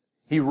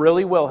 He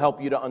really will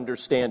help you to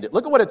understand it.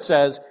 Look at what it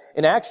says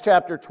in Acts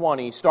chapter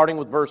 20, starting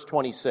with verse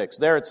 26.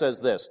 There it says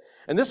this.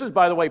 And this is,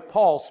 by the way,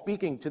 Paul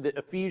speaking to the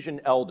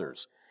Ephesian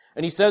elders.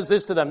 And he says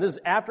this to them. This is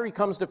after he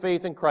comes to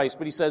faith in Christ.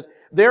 But he says,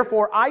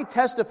 "Therefore I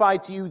testify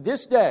to you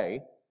this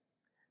day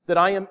that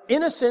I am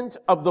innocent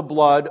of the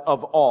blood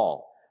of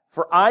all.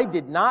 For I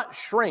did not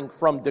shrink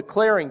from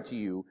declaring to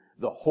you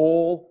the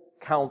whole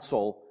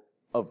counsel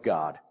of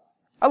God."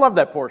 I love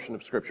that portion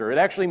of Scripture. It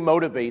actually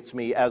motivates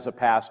me as a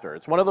pastor.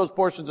 It's one of those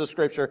portions of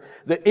Scripture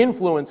that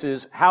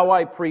influences how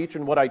I preach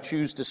and what I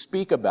choose to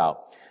speak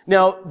about.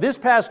 Now, this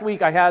past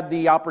week I had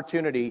the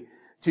opportunity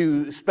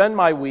to spend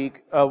my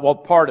week,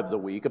 part of the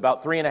week,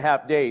 about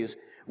 3.5 days,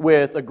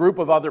 with a group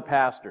of other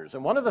pastors.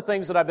 And one of the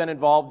things that I've been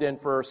involved in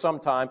for some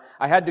time,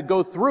 I had to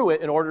go through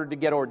it in order to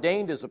get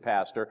ordained as a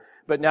pastor.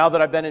 But now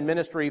that I've been in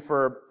ministry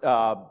for,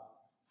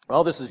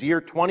 this is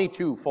year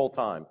 22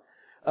 full-time.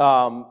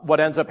 What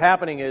ends up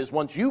happening is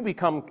once you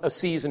become a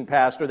seasoned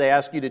pastor, they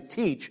ask you to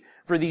teach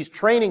for these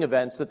training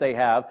events that they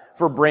have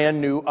for brand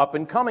new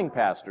up-and-coming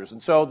pastors.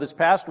 And so this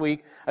past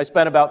week, I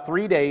spent about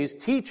 3 days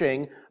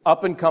teaching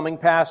up-and-coming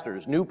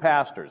pastors, new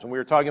pastors. And we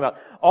were talking about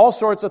all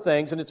sorts of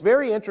things. And it's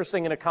very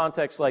interesting in a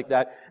context like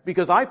that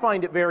because I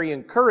find it very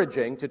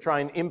encouraging to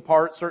try and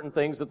impart certain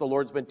things that the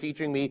Lord's been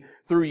teaching me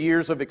through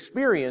years of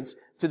experience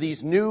to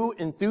these new,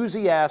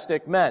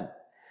 enthusiastic men.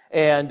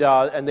 And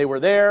they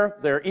were there.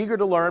 They're eager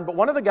to learn. But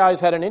one of the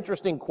guys had an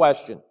interesting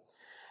question.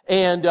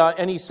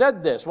 And he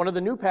said this. One of the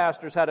new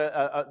pastors had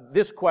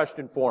this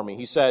question for me.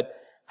 He said,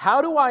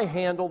 "How do I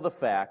handle the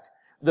fact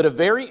that a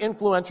very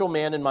influential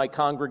man in my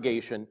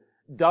congregation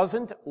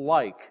doesn't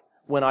like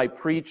when I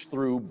preach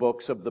through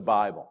books of the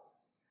Bible?"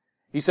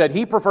 He said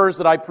he prefers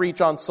that I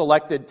preach on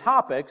selected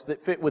topics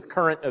that fit with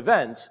current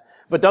events,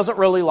 but doesn't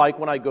really like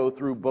when I go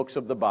through books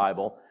of the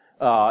Bible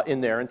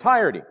in their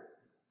entirety.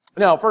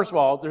 Now, first of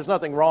all, there's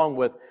nothing wrong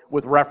with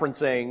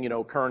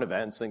referencing, current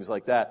events, things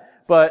like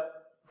that. But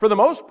for the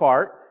most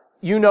part,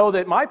 you know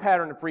that my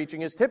pattern of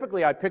preaching is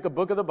typically I pick a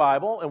book of the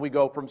Bible and we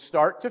go from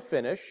start to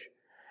finish.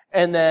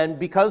 And then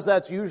because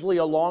that's usually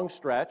a long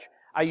stretch,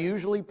 I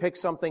usually pick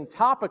something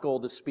topical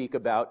to speak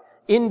about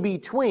in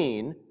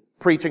between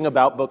preaching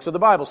about books of the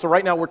Bible. So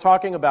right now we're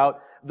talking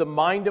about the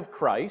mind of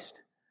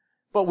Christ,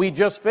 but we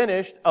just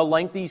finished a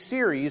lengthy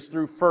series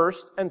through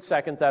 1st and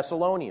 2nd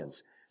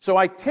Thessalonians. So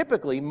I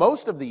typically,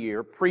 most of the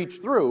year,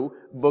 preach through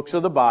books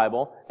of the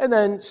Bible and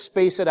then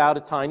space it out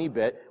a tiny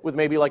bit with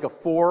maybe like a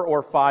 4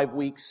 or 5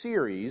 week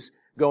series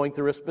going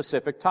through a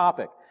specific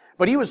topic.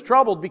 But he was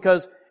troubled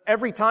because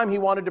every time he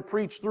wanted to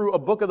preach through a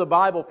book of the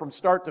Bible from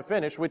start to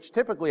finish, which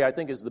typically I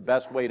think is the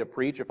best way to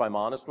preach, if I'm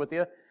honest with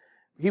you,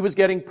 he was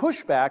getting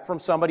pushback from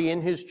somebody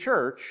in his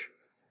church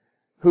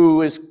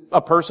who is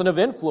a person of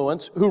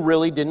influence who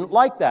really didn't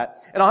like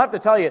that. And I'll have to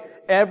tell you,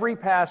 every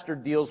pastor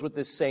deals with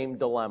this same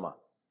dilemma.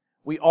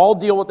 We all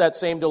deal with that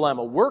same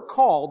dilemma. We're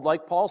called,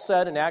 like Paul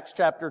said in Acts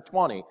chapter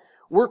 20,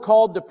 We're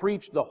called to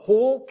preach the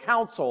whole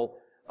counsel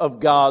of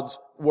God's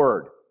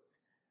Word.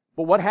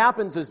 But what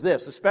happens is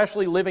this,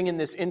 especially living in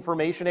this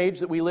information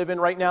age that we live in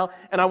right now,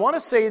 and I want to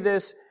say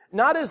this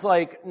not as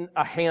like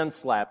a hand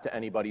slap to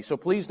anybody, so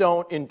please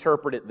don't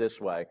interpret it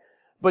this way,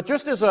 but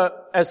just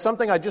as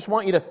something I just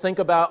want you to think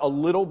about a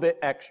little bit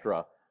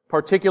extra,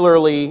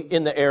 particularly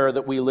in the era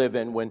that we live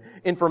in when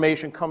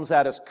information comes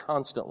at us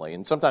constantly.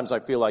 And sometimes I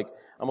feel like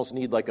I almost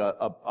need like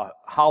a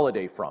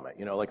holiday from it,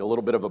 like a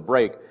little bit of a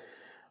break.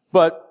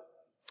 But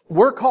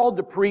we're called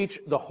to preach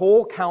the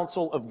whole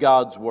counsel of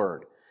God's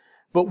Word.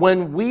 But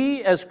when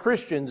we as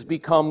Christians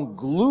become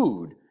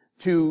glued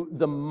to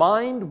the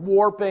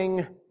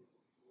mind-warping,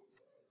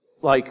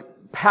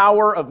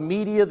 power of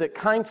media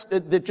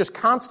that just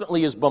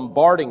constantly is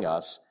bombarding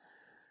us,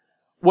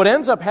 what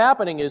ends up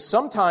happening is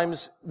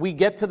sometimes we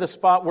get to the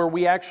spot where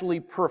we actually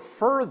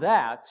prefer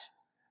that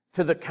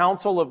to the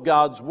counsel of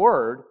God's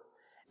Word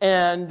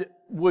and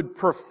would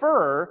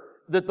prefer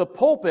that the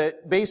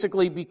pulpit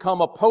basically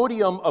become a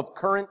podium of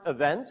current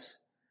events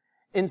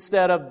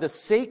instead of the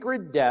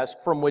sacred desk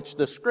from which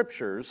the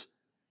Scriptures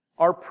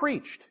are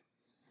preached.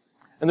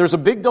 And there's a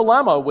big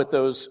dilemma with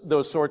those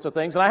sorts of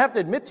things. And I have to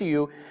admit to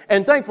you,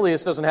 and thankfully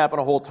this doesn't happen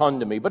a whole ton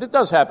to me, but it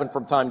does happen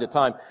from time to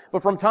time.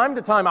 But from time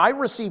to time, I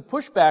receive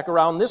pushback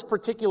around this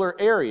particular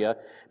area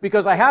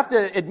because I have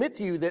to admit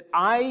to you that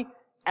I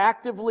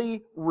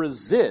actively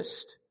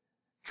resist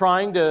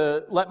trying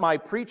to let my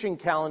preaching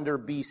calendar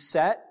be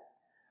set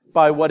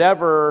by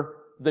whatever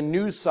the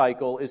news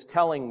cycle is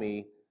telling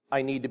me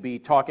I need to be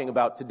talking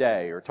about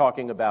today or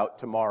talking about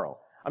tomorrow.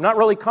 I'm not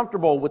really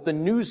comfortable with the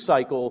news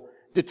cycle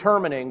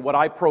determining what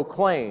I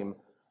proclaim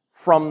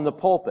from the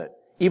pulpit,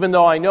 even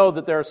though I know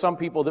that there are some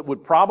people that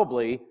would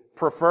probably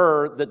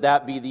prefer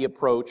that be the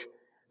approach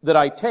that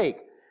I take.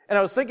 And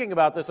I was thinking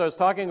about this. I was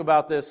talking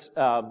about this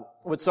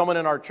with someone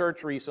in our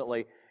church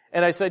recently,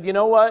 and I said, you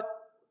know what?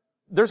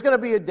 There's going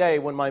to be a day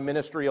when my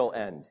ministry will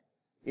end.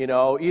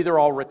 Either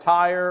I'll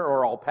retire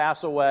or I'll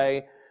pass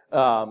away.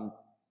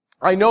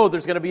 I know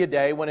there's going to be a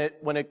day when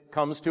it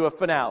comes to a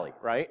finale,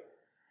 right?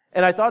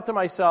 And I thought to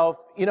myself,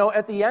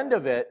 at the end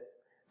of it,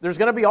 there's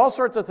going to be all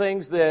sorts of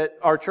things that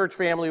our church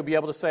family will be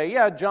able to say,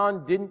 yeah,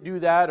 John didn't do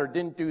that or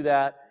didn't do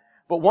that.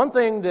 But one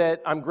thing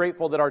that I'm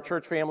grateful that our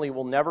church family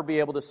will never be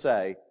able to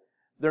say,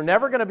 they're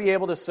never going to be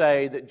able to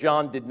say that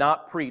John did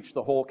not preach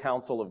the whole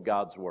counsel of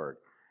God's Word.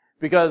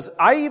 Because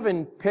I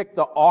even picked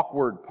the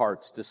awkward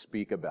parts to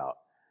speak about.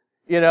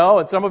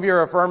 And some of you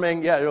are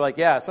affirming, you're like,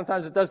 yeah,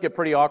 sometimes it does get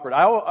pretty awkward.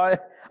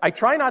 I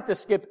try not to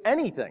skip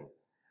anything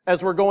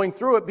as we're going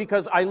through it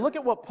because I look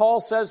at what Paul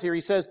says here. He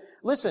says,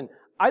 listen,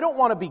 I don't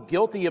want to be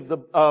guilty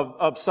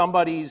of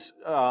somebody's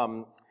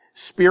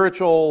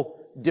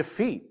spiritual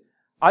defeat.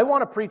 I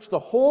want to preach the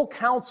whole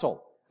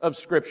counsel of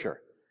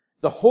Scripture,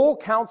 the whole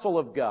counsel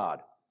of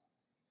God,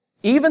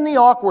 even the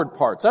awkward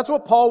parts. That's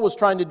what Paul was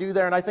trying to do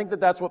there, and I think that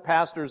that's what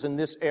pastors in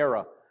this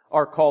era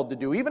are called to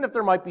do, even if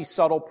there might be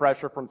subtle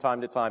pressure from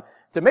time to time,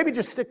 to maybe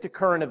just stick to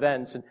current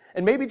events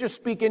and maybe just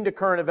speak into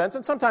current events.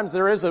 And sometimes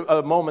there is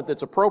a moment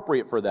that's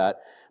appropriate for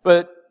that,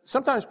 but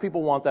sometimes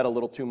people want that a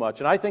little too much.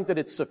 And I think that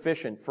it's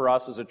sufficient for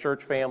us as a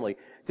church family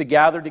to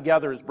gather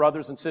together as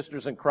brothers and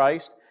sisters in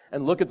Christ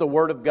and look at the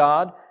Word of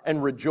God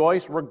and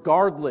rejoice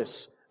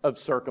regardless of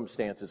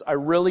circumstances. I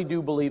really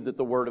do believe that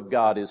the Word of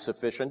God is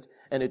sufficient,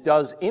 and it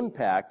does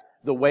impact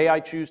the way I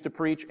choose to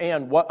preach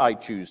and what I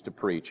choose to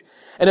preach.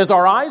 And as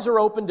our eyes are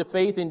open to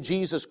faith in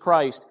Jesus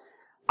Christ,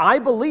 I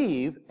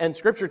believe, and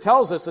Scripture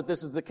tells us that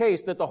this is the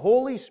case, that the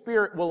Holy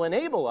Spirit will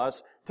enable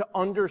us to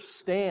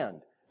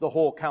understand the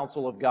whole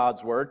counsel of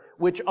God's Word,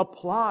 which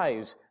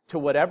applies to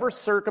whatever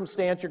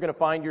circumstance you're going to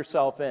find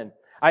yourself in.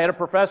 I had a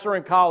professor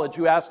in college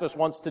who asked us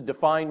once to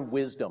define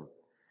wisdom.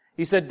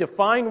 He said,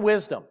 define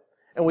wisdom.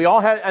 And we all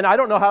had, and I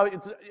don't know how,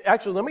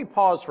 actually, let me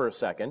pause for a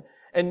second.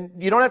 And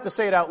you don't have to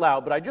say it out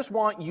loud, but I just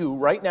want you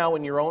right now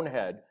in your own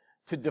head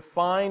to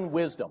define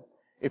wisdom.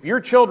 If your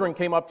children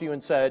came up to you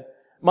and said,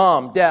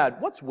 Mom, Dad,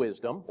 what's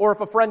wisdom? Or if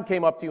a friend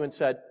came up to you and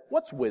said,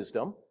 what's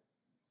wisdom?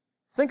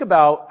 Think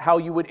about how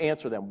you would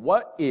answer them.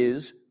 What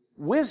is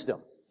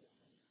wisdom?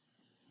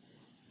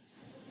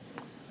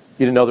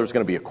 You didn't know there was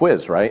going to be a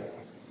quiz, right?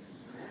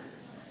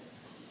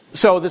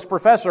 So this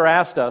professor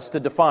asked us to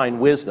define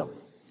wisdom.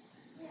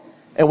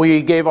 And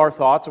we gave our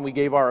thoughts and we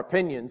gave our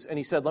opinions. And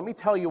he said, let me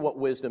tell you what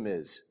wisdom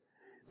is.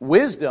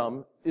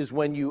 Wisdom is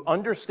when you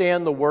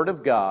understand the Word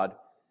of God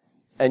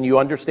and you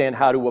understand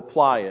how to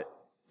apply it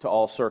to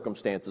all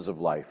circumstances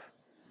of life.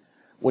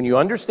 When you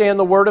understand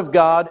the Word of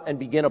God and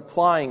begin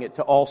applying it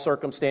to all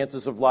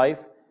circumstances of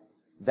life,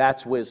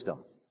 that's wisdom.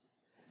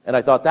 And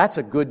I thought that's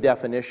a good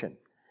definition.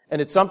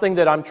 And it's something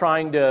that I'm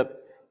trying to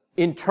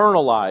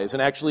internalize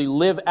and actually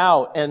live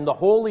out. And the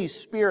Holy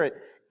Spirit,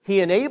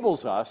 He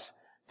enables us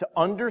to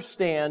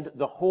understand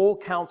the whole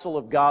counsel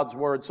of God's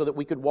Word so that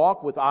we could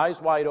walk with eyes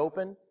wide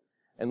open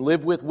and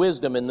live with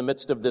wisdom in the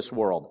midst of this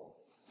world.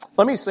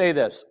 Let me say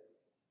this.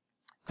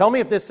 Tell me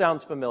if this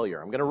sounds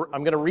familiar. I'm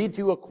going to read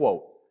you a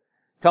quote.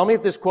 Tell me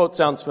if this quote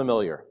sounds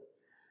familiar.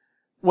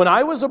 When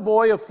I was a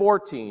boy of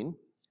 14,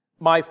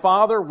 my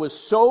father was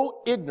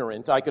so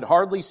ignorant I could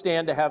hardly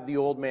stand to have the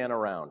old man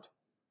around.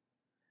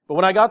 But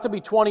when I got to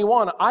be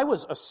 21, I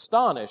was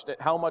astonished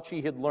at how much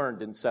he had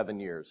learned in 7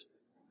 years.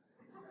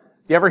 Do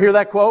you ever hear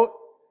that quote?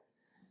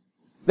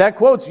 That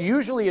quote's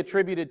usually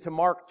attributed to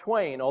Mark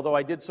Twain, although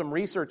I did some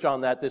research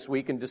on that this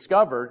week and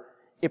discovered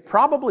it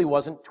probably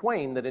wasn't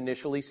Twain that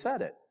initially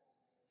said it.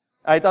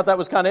 I thought that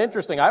was kind of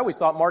interesting. I always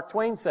thought Mark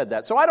Twain said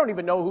that. So I don't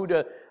even know who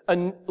to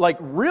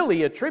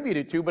really attribute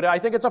it to, but I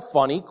think it's a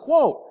funny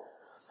quote.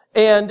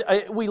 And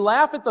we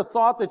laugh at the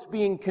thought that's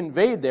being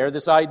conveyed there,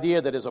 this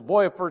idea that as a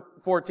boy of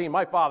 14,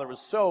 my father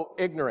was so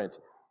ignorant,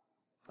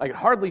 I could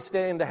hardly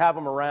stand to have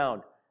him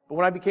around. But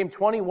when I became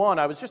 21,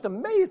 I was just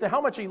amazed at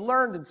how much he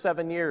learned in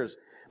 7 years.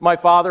 My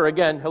father,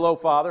 again, hello,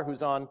 Father,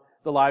 who's on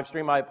the live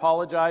stream. I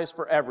apologize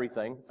for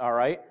everything, all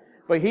right?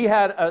 But he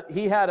had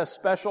a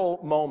special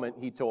moment,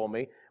 he told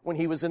me, when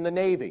he was in the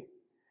Navy.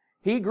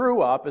 He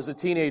grew up as a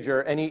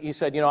teenager, and he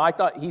said,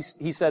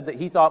 he said that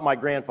he thought my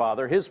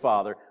grandfather, his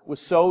father, was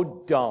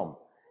so dumb.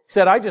 He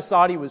said, I just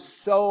thought he was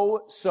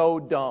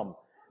so dumb.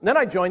 And then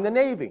I joined the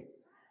Navy.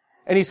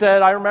 And he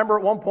said, I remember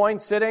at one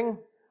point standing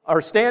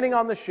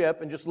on the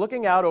ship and just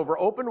looking out over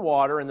open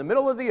water in the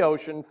middle of the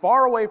ocean,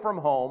 far away from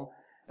home,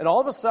 and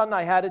all of a sudden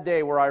I had a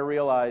day where I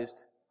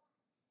realized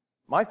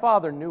my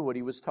father knew what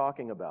he was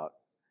talking about.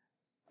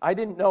 I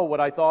didn't know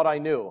what I thought I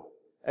knew.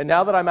 And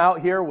now that I'm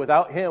out here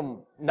without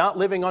him, not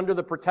living under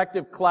the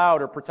protective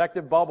cloud or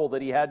protective bubble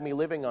that he had me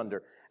living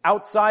under,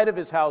 outside of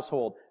his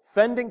household,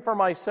 fending for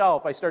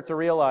myself, I start to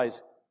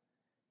realize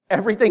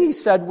everything he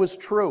said was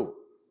true.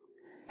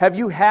 Have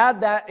you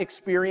had that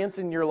experience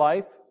in your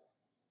life?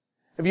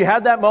 Have you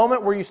had that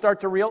moment where you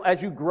start to realize,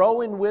 as you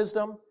grow in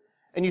wisdom,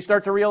 and you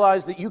start to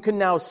realize that you can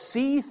now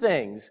see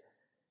things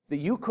that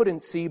you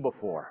couldn't see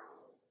before?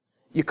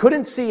 You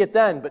couldn't see it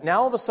then, but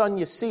now all of a sudden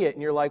you see it,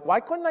 and you're like,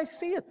 why couldn't I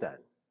see it then?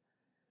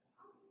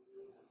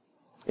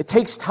 It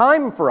takes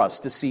time for us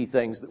to see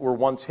things that were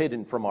once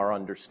hidden from our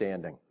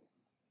understanding.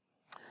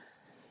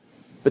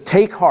 But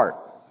take heart.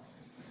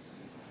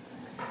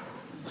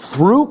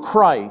 Through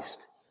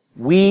Christ,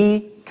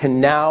 we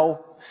can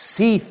now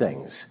see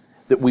things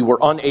that we were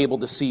unable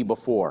to see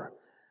before.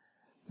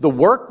 The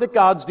work that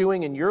God's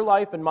doing in your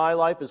life and my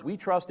life as we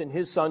trust in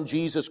His Son,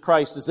 Jesus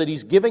Christ, is that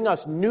He's giving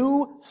us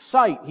new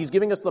sight. He's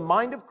giving us the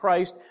mind of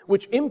Christ,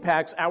 which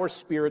impacts our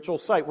spiritual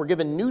sight. We're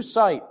given new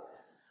sight.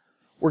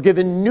 We're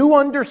given new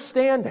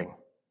understanding.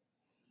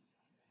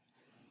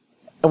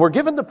 And we're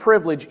given the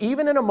privilege,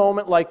 even in a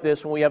moment like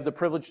this, when we have the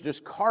privilege to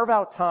just carve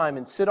out time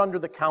and sit under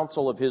the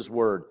counsel of His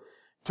Word,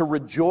 to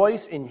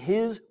rejoice in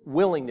His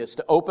willingness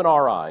to open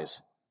our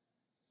eyes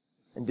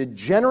and to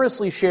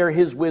generously share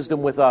His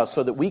wisdom with us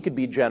so that we could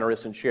be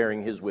generous in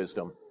sharing His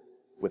wisdom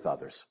with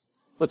others.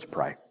 Let's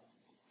pray.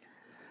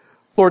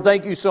 Lord,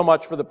 thank you so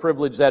much for the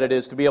privilege that it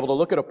is to be able to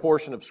look at a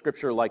portion of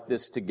Scripture like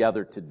this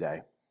together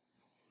today.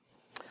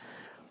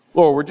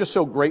 Lord, we're just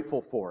so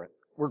grateful for it.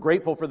 We're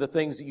grateful for the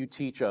things that you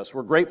teach us.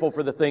 We're grateful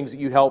for the things that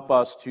you help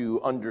us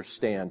to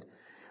understand.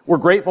 We're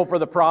grateful for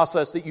the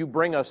process that you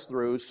bring us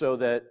through so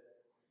that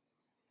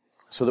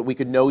we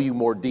could know you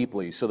more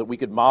deeply, so that we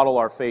could model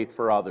our faith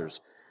for others,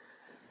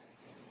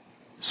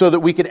 so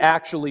that we could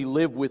actually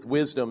live with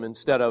wisdom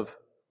instead of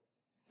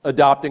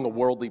adopting a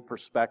worldly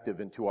perspective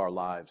into our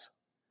lives.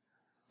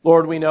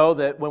 Lord, we know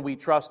that when we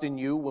trust in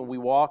you, when we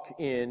walk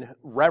in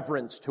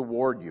reverence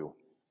toward you,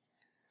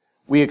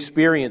 we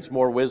experience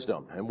more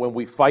wisdom. And when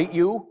we fight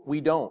you, we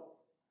don't.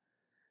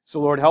 So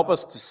Lord, help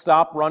us to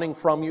stop running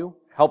from you.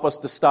 Help us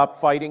to stop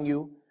fighting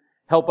you.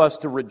 Help us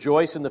to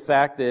rejoice in the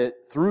fact that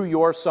through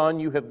your Son,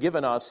 you have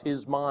given us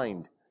His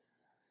mind.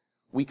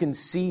 We can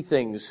see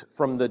things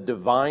from the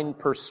divine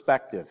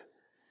perspective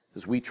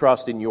as we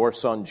trust in your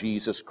Son,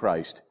 Jesus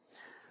Christ.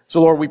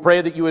 So Lord, we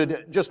pray that you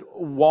would just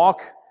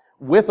walk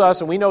with us,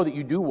 and we know that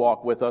you do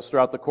walk with us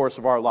throughout the course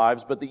of our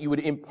lives, but that you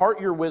would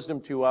impart your wisdom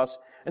to us,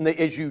 and that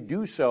as you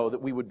do so,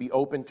 that we would be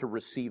open to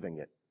receiving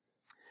it.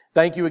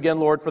 Thank you again,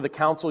 Lord, for the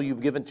counsel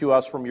you've given to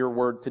us from your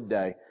word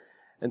today.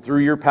 And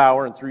through your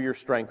power and through your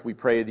strength, we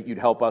pray that you'd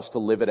help us to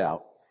live it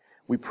out.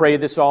 We pray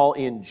this all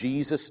in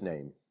Jesus'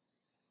 name.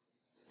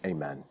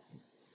 Amen.